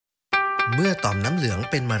เมื่อต่อมน้ำเหลือง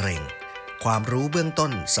เป็นมะเร็งความรู้เบื้องต้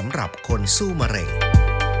นสำหรับคนสู้มะเร็ง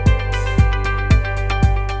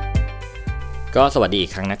ก็สวัสดีอี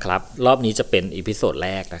กครั้งนะครับรอบนี้จะเป็นอีพิโซดแร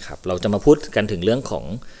กนะครับเราจะมาพูดกันถึงเรื่องของ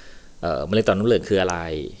มะเร็งต่อมน้ำเหลืองคืออะไร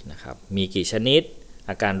นะครับมีกี่ชนิด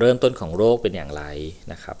อาการเริ่มต้นของโรคเป็นอย่างไร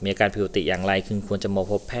นะครับมีอาการผิดปกติอย่างไรคือควรจะมา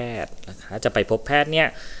พบแพทย์นะคะจะไปพบแพทย์เนี่ย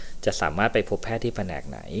จะสามารถไปพบแพทย์ที่แผนก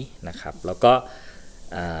ไหนนะครับแล้วก็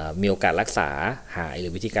มีโอกาสรักษาหายหรื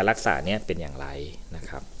อวิธีการรักษาเนี่ยเป็นอย่างไรนะ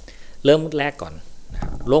ครับเริ่มแรกก่อนนะครั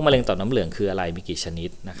บโรคมะเร็งต่อมน้ำเหลืองคืออะไรมีกี่ชนิด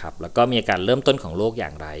นะครับแล้วก็มีอาการเริ่มต้นของโรคอย่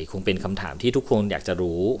างไรคงเป็นคำถามที่ทุกคนอยากจะ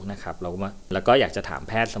รู้นะครับแล้วก็อยากจะถาม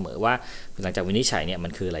แพทย์เสมอว่าหลังจากวินิจฉัยเนี่ยมั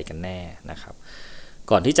นคืออะไรกันแน่นะครับ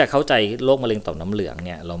ก่อนที่จะเข้าใจโรคมะเร็งต่อมน้ำเหลืองเ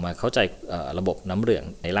นี่ยเรามาเข้าใจระบบน้ำเหลือง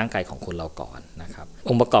ในร่างกายของคนเราก่อนนะครับ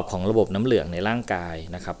องค์ประกอบของระบบน้ำเหลืองในร่างกาย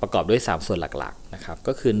นะครับประกอบด้วย3ส่วนหลักๆนะครับ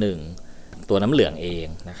ก็คือ1ตัวน้ำเหลืองเอง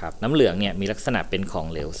นะครับน้ำเหลืองเนี่ยมีลักษณะเป็นของ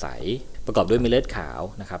เหลวใสประกอบด้วยเม็ดเลือดขาว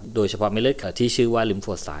นะครับโดยเฉพาะเม็ดเลือดขาวที่ชื่อว่าลิมโฟ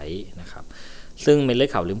ไซต์นะครับซึ่งเม็ดเลือ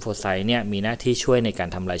ดขาวลิมโฟไซต์เนี่ยมีหน้าที่ช่วยในการ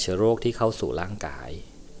ทำลายเชื้อโรคที่เข้าสู่ร่างกาย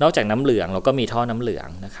นอกจากน้ำเหลืองเราก็มีท่อน้ำเหลือง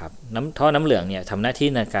นะครับท่อน้ำเหลืองเนี่ยทำหน้าที่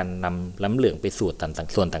ในการนำน้ำเหลืองไปสู่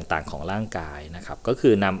ส่วนต่างๆของร่างกายนะครับก็คื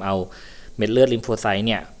อนำเอาเม็ดเลือดลิมโฟไซต์เ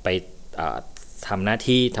นี่ยไปทำหน้า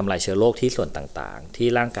ที่ทำลายเชื้อโรคที่ส่วนต่างๆที่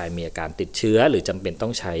ร่างกายมีอาการติดเชื้อหรือจำเป็นต้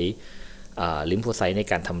องใช้ลิมโฟไซต์ใน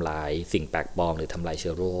การทำลายสิ่งแปลกปลอมหรือทำลายเ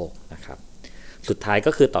ชื้อโรคนะครับสุดท้าย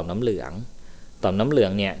ก็คือต่อมน้ำเหลือง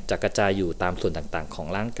เนี่ยจะกระจายอยู่ตามส่วนต่างๆของ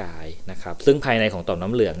ร่างกายนะครับซึ่งภายในของต่อมน้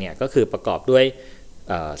ำเหลืองเนี่ยก็คือประกอบด้วย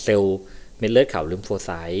เซลล์เม็ดเลือดขาวลิมโฟไ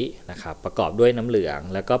ซต์นะครับประกอบด้วยน้ำเหลือง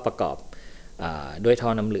แล้วก็ประกอบด้วยท่อ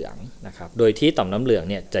น้ำเหลืองนะครับโดยที่ต่อมน้ำเหลือง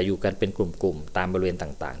เนี่ยจะอยู่กันเป็นกลุ่มๆตามบริเวณ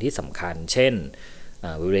ต่างๆที่สำคัญเช่น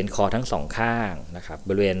บริเวณคอทั้งสองข้างนะครับ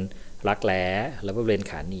บริเวณรักแร้และบริเวณ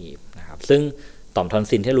ขาหนีบนะครับซึ่งต่อมทอน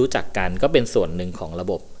ซิลที่รู้จักกันก็เป็นส่วนหนึ่งของระ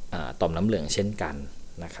บบต่อมน้ำเหลืองเช่นกัน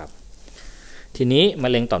นะครับทีนี้มะ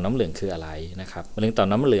เร็งต่อมน้ำเหลืองคืออะไรนะครับมะเร็งต่อม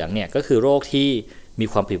น้ำเหลืองเนี่ยก็คือโรคที่มี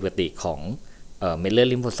ความผิดปกติของเม็ดเลือด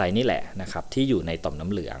ลิมโฟไซต์นี่แหละนะครับที่อยู่ในต่อมน้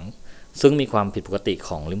ำเหลืองซึ่งมีความผิดปกติข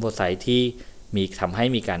องลิมโฟไซต์ที่ทำให้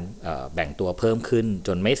มีการแบ่งตัวเพิ่มขึ้นจ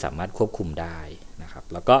นไม่สามารถควบคุมได้นะครับ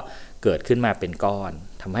แล้วก็เกิดขึ้นมาเป็นก้อน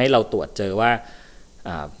ทำให้เราตรวจเจอว่า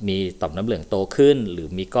มีต่อมน้ำเหลืองโตขึ้นหรือ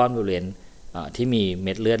มีก้อนบริเวณที่มีเ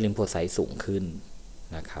ม็ดเลือดลิมโฟไซต์สูงขึ้น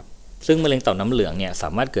นะครับซึ่งมะเร็งต่อมน้ำเหลืองเนี่ยสา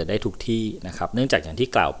มารถเกิดได้ทุกที่นะครับเนื่องจากอย่างที่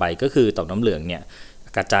กล่าวไปก็คือต่อมน้ำเหลืองเนี่ย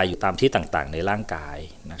กระจายอยู่ตามที่ต่างๆในร่างกาย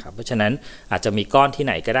นะครับเพราะฉะนั้นอาจจะมีก้อนที่ไ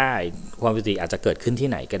หนก็ได้ความผิดปกติอาจจะเกิดขึ้นที่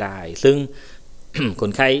ไหนก็ได้ซึ่ง ค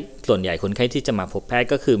นไข้ส่วนใหญ่คนไข้ที่จะมาพบแพทย์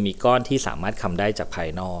ก็คือมีก้อนที่สามารถคำได้จากภาย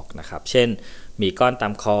นอกนะครับเช่นมีก้อนตา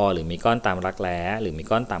มคอหรือมีก้อนตามรักแร้หรือมี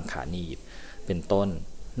ก้อนตามขาหนีบเป็นต้น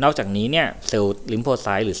นอกจากนี้เนี่ยเซลล์ลิมโฟไซ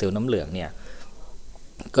ต์หรือเซลล์น้ำเหลืองเนี่ย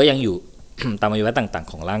ก็ยังอยู่ ตามอวัยวะต่าง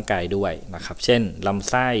ๆของร่างกายด้วยนะครับเช่นลำ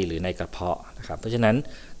ไส้หรือในกระเพาะนะครับเพราะฉะนั้น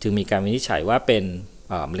จึงมีการวินิจฉัยว่าเป็น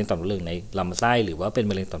มะเร็งต่อมน้ำเหลืองในลำไส้หรือว่าเป็น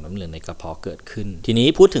มะเร็งต่อมน้ำเหลืองในกระเพาะเกิดขึ้นทีนี้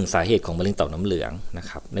พูดถึงสาเหตุของมะเร็งต่อมน้ำเหลืองนะ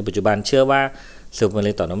ครับในปัจจุบันเชื่อว่าเซลล์มะเ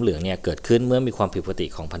ร็งต่อมน้ำเหลืองเนี่ยเกิดขึ้นเมื่อมีความผิดปกติ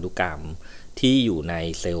ของพันธุกรรมที่อยู่ใน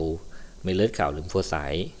เซลล์เม็ดเลือดขาวลิมโฟไซ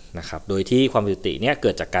ต์นะครับโดยที่ความผิดปกติเนี่ยเ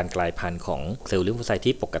กิดจากการกลายพันธุ์ของเซลล์ลิมโฟไซต์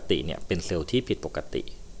ที่ปกติเนี่ยเป็นเซลล์ที่ผิดปกติ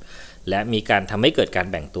และมีการทำให้เกิดการ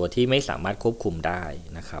แบ่งตัวที่ไม่สามารถควบคุมได้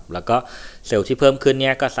นะครับแล้วก็เซลล์ที่เพิ่มขึ้นเ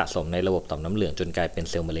นี่ยก็สะสมในระบบต่อมน้ำเหลืองจนกลายเป็น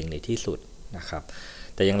เซลล์มะเร็งในที่สุดนะครับ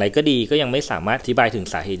แต่อย่างไรก็ดีก็ยังไม่สามารถอธิบายถึง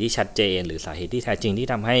สาเหตุที่ชัดเจนหรือสาเหตุที่แท้จริงที่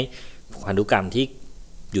ทำให้พันธุกรรมที่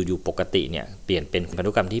อยู่ปกติเนี่ยเปลี่ยนเป็นพัน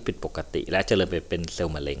ธุกรรมที่ผิดปกติและเจริญไปเป็นเซล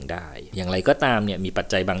ล์มะเร็งได้อย่างไรก็ตามเนี่ยมีปัจ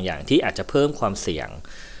จัยบางอย่างที่อาจจะเพิ่มความเสี่ยง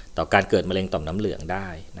ต่อการเกิดมะเร็งต่อมน้ำเหลืองได้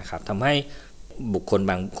นะครับทำให้บุคคล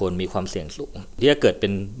บางคนมีความเสี่ยงสูงที่จะเกิดเป็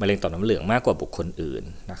นมะเร็งต่อมน้ำเหลืองมากกว่าบุคคลอื่น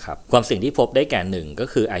นะครับความเสี่ยงที่พบได้แก่หนึ่งก็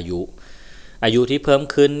คืออายุที่เพิ่ม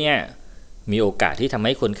ขึ้นเนี่ยมีโอกาสที่ทำใ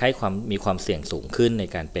ห้คนไข้มีความเสี่ยงสูงขึ้นใน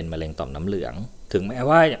การเป็นมะเร็งต่อมน้ำเหลืองถึงแม้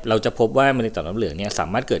ว่าเราจะพบว่ามะเร็งต่อมน้ำเหลืองเนี่ยสา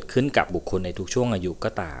มารถเกิดขึ้นกับบุคคลในทุกช่วงอายุก็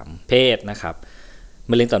ตามเพศนะครับ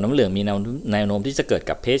มะเร็งต่อมน้ำเหลืองมีแนวโน้มที่จะเกิด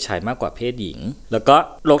กับเพศชายมากกว่าเพศหญิงแล้วก็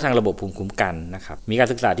โรคทางระบบภูมิคุ้มกันนะครับมีการ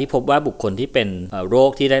ศึกษาที่พบว่าบุคคลที่เป็นโร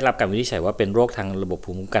คที่ได้รับการวินิจฉัยว่าเป็นโรคทางระบบ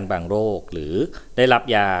ภูมิคุ้มกันบางโรคหรือได้รับ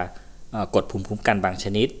ยากดภูมิคุ้มกันบางช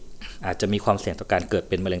นิดอาจจะมีความเสี่ยงต่อการเกิด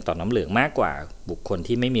เป็นมะเร็งต่อมน้ำเหลืองมากกว่าบุคคล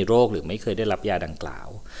ที่ไม่มีโรคหรือไม่เคยได้รับยาดังกล่าว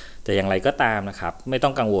แต่อย่างไรก็ตามนะครับไม่ต้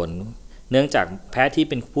องกังวลเนื่องจากแพทย์ที่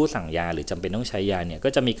เป็นผู้สั่งยาหรือจำเป็นต้องใช้ยาเนี่ยก็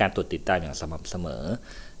จะมีการตรวจติดตามอย่างสม่ำเสมอ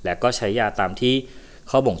และก็ใช้ยาตามที่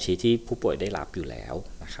ข้อบ่งชี้ที่ผู้ป่วยได้รับอยู่แล้ว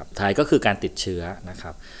นะครับท้ายก็คือการติดเชื้อนะค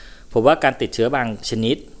รับพบว่าการติดเชื้อบางช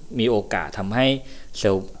นิดมีโอกาสทำให้เซ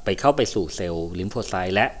ลล์เข้าไปสู่เซลล์ลิมโฟไซ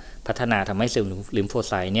ต์และพัฒนาทำให้เซลล์ลิมโฟ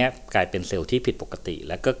ไซต์เนี่ยกลายเป็นเซลล์ที่ผิดปกติ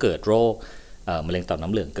และก็เกิดโรค มะเร็งต่อมน้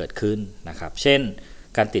ำเหลืองเกิดขึ้นนะครับเช่น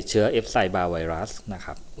การติดเชื้อเอฟไซบาไวรัสนะค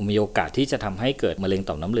รับมีโอกาสที่จะทำให้เกิดมะเร็ง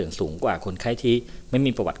ต่อมน้ำเหลืองสูงกว่าคนไข้ที่ไม่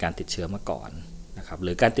มีประวัติการติดเชื้อมาก่อนนะครับห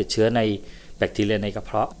รือการติดเชื้อในแบคทีเรียในกระเ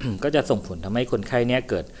พาะ ก็จะส่งผลทำให้คนไข้เนี่ย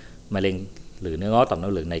เกิดมะเร็งหรือเนื้องอกต่อมน้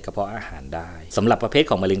ำเหลืองในกระเพาะอาหารได้สำหรับประเภท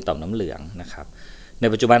ของมะเร็งต่อมน้ำเหลืองนะครับใน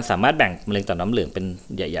ปัจจุบันสามารถแบ่งมะเร็งต่อมน้ำเหลืองเป็น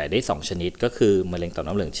ใหญ่ๆได้2ชนิดก็คือมะเร็งต่อม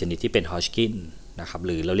น้ำเหลืองชนิดที่เป็นฮอดจ์กินนะครับห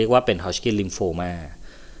รือเราเรียกว่าเป็นฮอดจ์กินลิมโฟมา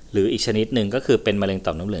หรืออีกชนิดหนึ่งก็คือเป็นมะเร็งต่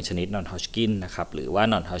อมน้ำเหลืองชนิดนอนฮอดจ์กินนะครับหรือว่า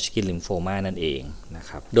นอนฮอดจ์กินลิมโฟมานั่นเองนะ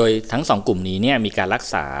ครับโดยทั้ง2กลุ่มนี้เนี่ยมีการรัก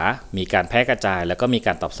ษามีการแพร่กระจายแล้วก็มีก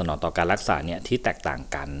ารตอบสนองต่อการรักษาเนี่ยที่แตกต่าง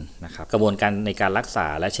กันนะครับกระบวนการในการรักษา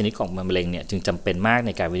และชนิดของมะเร็งเนี่ยจึงจำเป็นมากใ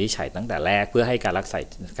นการวินิจฉัยตั้งแต่แรกเพื่อให้การรัก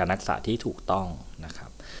ษาที่ถูกต้องนะครับ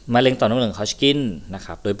มะเร็งต่อมน้ำเหลืองฮอดจ์กินนะค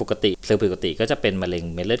รับโดยปกติเซลล์ปกติก็จะเป็นมะเร็ง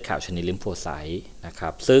เม็ดเลือดขาวชนิดลิมโฟไซต์นะครั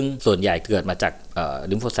บซึ่งส่วนใหญ่เกิดมาจาก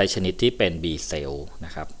ลิมโฟไซต์ชนิดที่เป็น B เซลล์น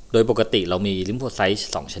ะครับโดยปกติเรามีลิมโฟไซต์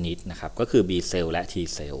2ชนิดนะครับก็คือ B เซลล์และ T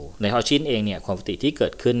เซลล์ในฮอดจ์กินเองเนี่ยความผิดปกติที่เกิ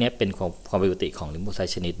ดขึ้นเนี่ยเป็นความผิดปกติของลิมโฟไซ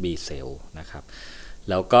ต์ชนิด B เซลล์นะครับ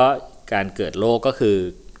แล้วก็การเกิดโรคก็คือ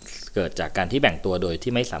เกิดจากการที่แบ่งตัวโดย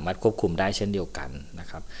ที่ไม่สามารถควบคุมได้เช่นเดียวกันนะ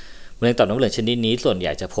ครับมะเร็งต่อมน้ำเหลืองชนิดนี้ส่วนให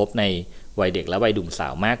ญ่จะพบในวัยเด็กและวัยหนุ่มสา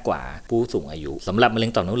วมากกว่าผู้สูงอายุสำหรับมะเร็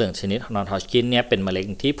งต่อมน้ำเหลืองชนิดนอนฮอดจ์กินเนี่ยเป็นมะเร็ง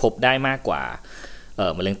ที่พบได้มากกว่า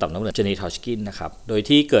มะเร็งต่อมน้ำเหลืองชนิดฮอดจ์กินนะครับโดย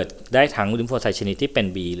ที่เกิดได้ทั้งลิมโฟไซต์ชนิดที่เป็น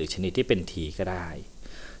B หรือชนิดที่เป็น T ก็ได้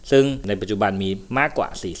ซึ่งในปัจจุบันมีมากกว่า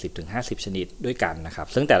 40-50 ชนิดด้วยกันนะครับ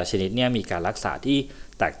ซึ่งแต่ละชนิดเนี่ยมีการรักษาที่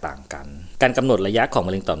แตกต่างกันการกำหนดระยะของม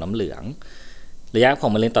ะเร็งต่อมน้ำเหลืองระยะขอ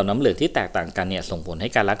งมะเร็งต่อมน้ำเหลืองที่แตกต่างกันเนี่ยส่งผลให้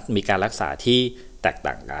มีการรักษาที่แตก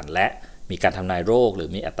ต่างกันและมีการทำนายโรคหรือ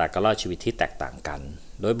มีอัตราการรอดชีวิตที่แตกต่างกัน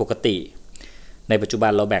โดยปกติในปัจจุบั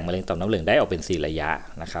นเราแบ่งมะเร็งต่อมน้ำเหลืองได้ออกเป็น4ระยะ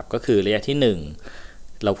นะครับก็คือระยะที่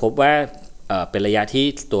1เราพบว่าเป็นระยะที่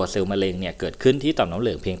ตัวเซลล์มะเร็งเนี่ยเกิดขึ้นที่ต่อมน้ำเห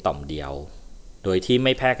ลืองเพียงต่อมเดียวโดยที่ไ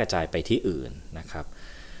ม่แพร่กระจายไปที่อื่นนะครับ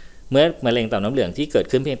เมื่อมะเร็งต่อมน้ำเหลืองที่เกิด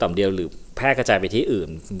ขึ้นเพียงต่อมเดียวหรือแพร่กระจายไปที่อื่น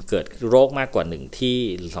เกิดโรคมากกว่า1ที่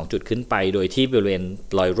หรือ2จุดขึ้นไปโดยที่บริเวณ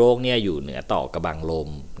รอยโรคเนี่ยอยู่เหนือต่อกระบังลม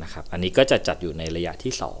นะครับอันนี้ก็จะจัดอยู่ในระยะ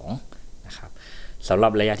ที่2นะครับสำหรั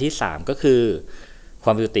บระยะที่3ก็คือคว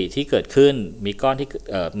ามผิดปกติที่เกิดขึ้นมีก้อนที่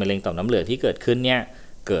มะเร็งต่อมน้ำเหลืองที่เกิดขึ้นเนี่ย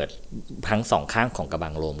เกิดทั้ง2ข้างของกระบั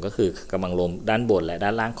งลมก็คือกระบังลมด้านบนและด้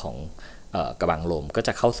านล่างของกระบังลมก็จ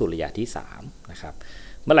ะเข้าสู่ระยะที่3นะครับ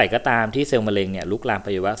เมื่อไหร่ก็ตามที่เซลล์มะเร็งเนี่ยลุกลามไป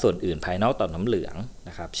อวัยวะส่วนอื่นภายนอกต่อมน้ำเหลืองน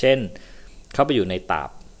ะครับเช่นเข้าไปอยู่ในตับ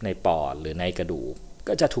ในปอดหรือในกระดูก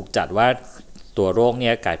ก็จะถูกจัดว่าตัวโรคเนี่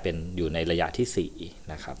ยกลายเป็นอยู่ในระยะที่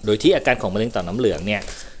4นะครับโดยที่อาการของมะเร็งต่อมน้ำเหลืองเนี่ย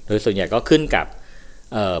โดยส่วนใหญ่ก็ขึ้นกับ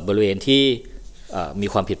บริเวณที่มี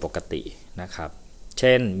ความผิดปกตินะครับเ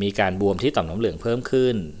ช่นมีการบวมที่ต่อมน้ำเหลืองเพิ่มขึ้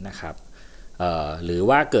นนะครับหรือ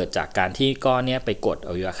ว่าเกิดจากการที่ก้อนนี้ไปกดอ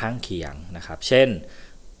วัยวะข้างเคียงนะครับเช่น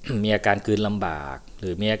มีอาการกลืนลำบากหรื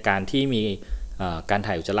อมีอาการที่มีการ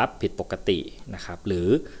ถ่ายอุจจาระผิดปกตินะครับหรือ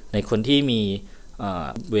ในคนที่มี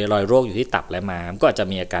รอยโรคอยู่ที่ตับและม้ามก็อาจจะ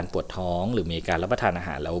มีอาการปวดท้องหรือมีการรับประทานอาห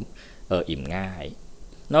ารแล้วอิ่มง่าย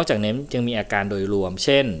นอกจากนี้ยังมีอาการโดยรวมเ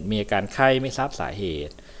ช่นมีอาการไข้ไม่ทราบสาเห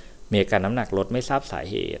ตุมีอาการน้ำหนักลดไม่ทราบสา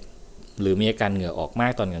เหตุหรือมีอาการเหงื่อออกมา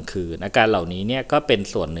กตอนกลางคืนอาการเหล่านี้เนี่ยก็เป็น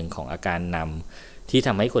ส่วนหนึ่งของอาการนำที่ท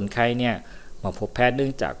ำให้คนไข้เนี่ยมาพบแพทย์เนื่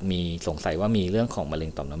องจากมีสงสัยว่ามีเรื่องของมะเร็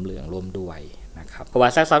งต่อมน้ำเหลืองร่วมด้วยนะครับภาวะ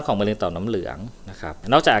แทรกซ้อนของมะเร็งต่อมน้ำเหลืองนะครับ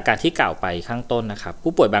นอกจากอาการที่กล่าวไปข้างต้นนะครับ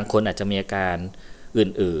ผู้ป่วยบางคนอาจจะมีอาการ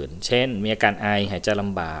อื่นๆเช่นมีอาการไอหายใจล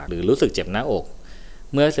ำบากหรือรู้สึกเจ็บหน้าอก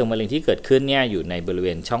เมื่อเซลล์มะเร็งที่เกิดขึ้นเนี่ยอยู่ในบริเว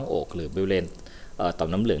ณช่องอกหรือบริเวณต่อม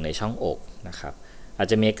น้ำเหลืองในช่องอกนะครับอาจ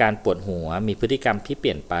จะมีอาการปวดหัวมีพฤติกรรมที่เป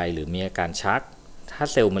ลี่ยนไปหรือมีอาการชักถ้า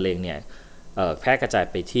เซลล์มะเร็งเนี่ยแพร่กระจาย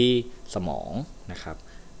ไปที่สมองนะครับ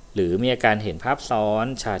หรือมีอาการเห็นภาพซ้อน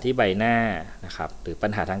ชาที่ใบหน้านะครับหรือปั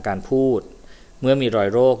ญหาทางการพูดเมื่อมีรอย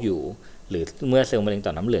โรคอยู่หรือเมื่อเซลล์มะเร็งต่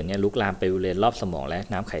อมน้ำเหลืองเนี่ยลุกลามไปบริเวณรอบสมองและ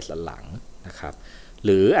น้ำไขสันหลังนะครับห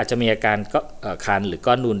รืออาจจะมีอาการคันหรือ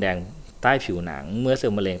ก้อนนูนแดงใต้ผิวหนังเมื่อเซล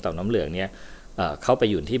ล์มะเร็งต่อมน้ำเหลืองเนี่ยเข้าไป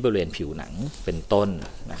อยู่ที่บริเวณผิวหนังเป็นต้น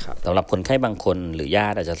นะครับสำหรับคนไข้บางคนหรือญา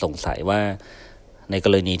ติอาจจะสงสัยว่าในก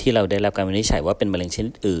รณีที่เราได้รับการวินิจฉัยว่าเป็นมะเร็งชนิ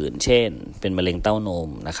ดอื่นเช่นเป็นมะเร็งเต้านม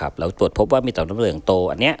นะครับแล้วตรวจพบว่ามีต่อมน้ำเหลืองโต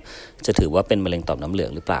อันเนี้ยจะถือว่าเป็นมะเร็งต่อมน้ำเหลือ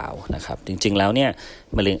งหรือเปล่านะครับจริงๆแล้วเนี่ย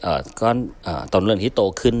มะเร็งก้อนต่อมน้ำเหลืองที่โต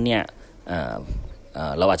ขึ้นเนี่ย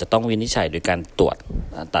เราอาจจะต้องวินิจฉัยโดยการตรวจ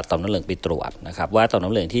ตัดต่อมน้ำเหลืองไปตรวจนะครับว่าต่อมน้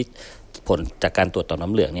ำเหลืองที่ผลจากการตรวจต่อมน้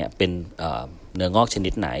ำเหลืองเนี่ยเป็น เนื้องอกชนิ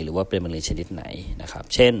ดไหนหรือว่าเป็นมะเร็งชนิดไหนนะครับ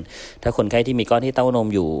เช่นถ้าคนไข้ที่มีก้อนที่เต้านม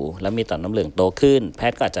อยู่แล้วมีต่อมน้ำเหลืองโตขึ้นแพ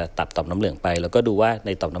ทย์ก็อาจจะตัดต่อมน้ำเหลืองไปแล้วก็ดูว่าใน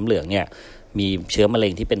ต่อมน้ำเหลืองเนี่ยมีเชื้อมะเร็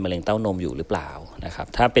งที่เป็นมะเร็งเต้านมอยู่หรือเปล่านะครับ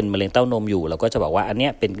ถ้าเป็นมะเร็งเต้านมอยู่เราก็จะบอกว่าอันเนี้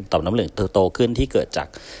ยเป็นต่อมน้ำเหลืองโตขึ้นที่เกิดจาก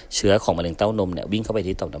เชื้อของมะเร็งเต้านมเนี่ยวิ่งเข้าไป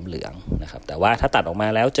ที่ต่อมน้ำเหลืองนะครับแต่ว่าถ้าตัดออกมา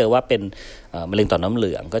แล้วเจอว่าเป็นมะเร็งต่อมน้ำเห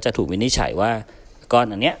ลืองก็จะถูกวินิจฉัยว่าก้อน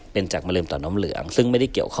อันเนี้ยเป็นจากมะเร็งต่อมน้ำเหลืองซึ่งไม่ได้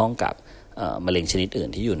เกี่ยวข้องกับมะเร็งชนิดอื่น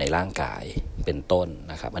ที่อยู่ในร่างกายเป็นต้น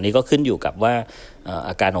นะครับอันนี้ก็ขึ้นอยู่กับว่า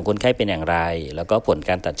อาการของคนไข้เป็นอย่างไรแล้วก็ผล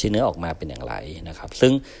การตัดชิ้นเนื้อออกมาเป็นอย่างไรนะครับซึ่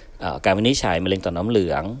งการวินิจฉัยมะเร็งต่อมน้ำเหลื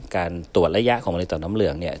องการตรวจระยะของมะเร็งต่อมน้ำเหลื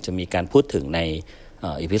องเนี่ยจะมีการพูดถึงใน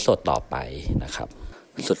อีพิโซดต่อไปนะครับ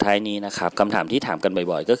สุดท้ายนี้นะครับคำถามที่ถามกัน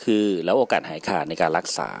บ่อยๆก็คือแล้วโอกาสหายขาดในการรัก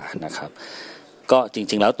ษานะครับก็จ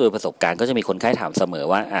ริงๆแล้วโดยประสบการณ์ก็จะมีคนไข้ถามเสมอ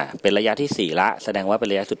ว่าเป็นระยะที่4ละแสดงว่าเป็น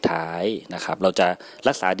ระยะสุดท้ายนะครับเราจะ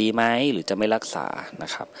รักษาดีไหมหรือจะไม่รักษานะ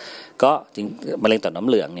ครับก็จริงมะเร็งต่อมน้ำ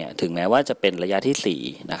เหลืองเนี่ยถึงแม้ว่าจะเป็นระยะที่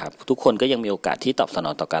4นะครับทุกคนก็ยังมีโอกาสที่ตอบสน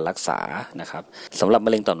องต่อการรักษานะครับสำหรับมะ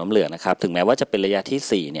เร็งต่อมน้ำเหลืองนะครับถึงแม้ว่าจะเป็นระยะ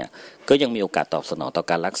ที่4เนี่ยก็ยังมีโอกาสตอบสนองต่อ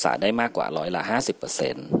การรักษาได้มากกว่า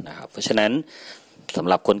50%นะครับเพราะฉะนั้นสำ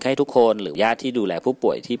หรับคนไข้ทุกคนหรือญาติที่ดูแลผู้ป่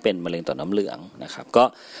วยที่เป็นมะเร็งต่อมน้ำเหลืองนะครับก็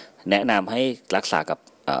แนะนำให้รักษากับ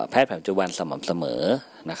แพทย์แผนปัจจุบันสม่ำเสมอ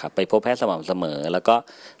นะครับไปพบแพทย์สม่ำเสมอแล้วก็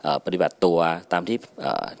ปฏิบัติตัวตามที่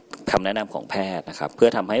คำแนะนำของแพทย์นะครับเพื่อ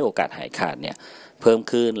ทำให้โอกาสหายขาดเนี่ยเพิ่ม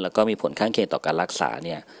ขึ้นแล้วก็มีผลข้างเคียงต่อการรักษาเ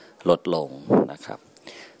นี่ยลดลงนะครับ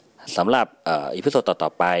สำหรับอีพิโซดต่อ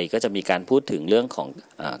ๆไปก็จะมีการพูดถึงเรื่องของ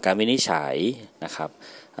การวินิจฉัยนะครับ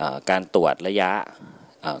การตรวจระยะ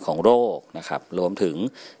ของโรคนะครับรวมถึง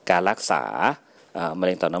การรักษามะเ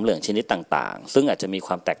ร็งต่อมน้ำเหลืองชนิดต่างๆซึ่งอาจจะมีค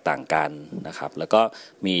วามแตกต่างกันนะครับแล้วก็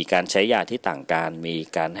มีการใช้ยาที่ต่างกันมี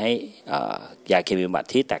การให้ยาเคมีบำบัด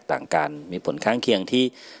ที่แตกต่างกันมีผลข้างเคียงที่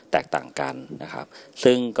แตกต่างกันนะครับ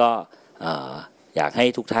ซึ่งก็อยากให้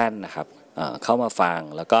ทุกท่านนะครับเข้ามาฟัง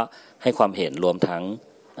แล้วก็ให้ความเห็นรวมทั้ง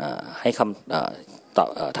ให้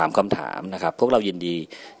ถามคำถามนะครับพวกเรายินดี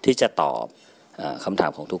ที่จะตอบคำถา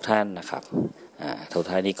มของทุกท่านนะครับสุด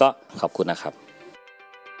ท้ายนี้ก็ขอบคุณนะครับ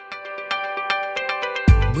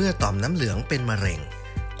เมื่อต่อมน้ำเหลืองเป็นมะเร็ง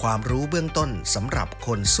ความรู้เบื้องต้นสำหรับค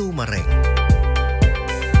นสู้มะเร็ง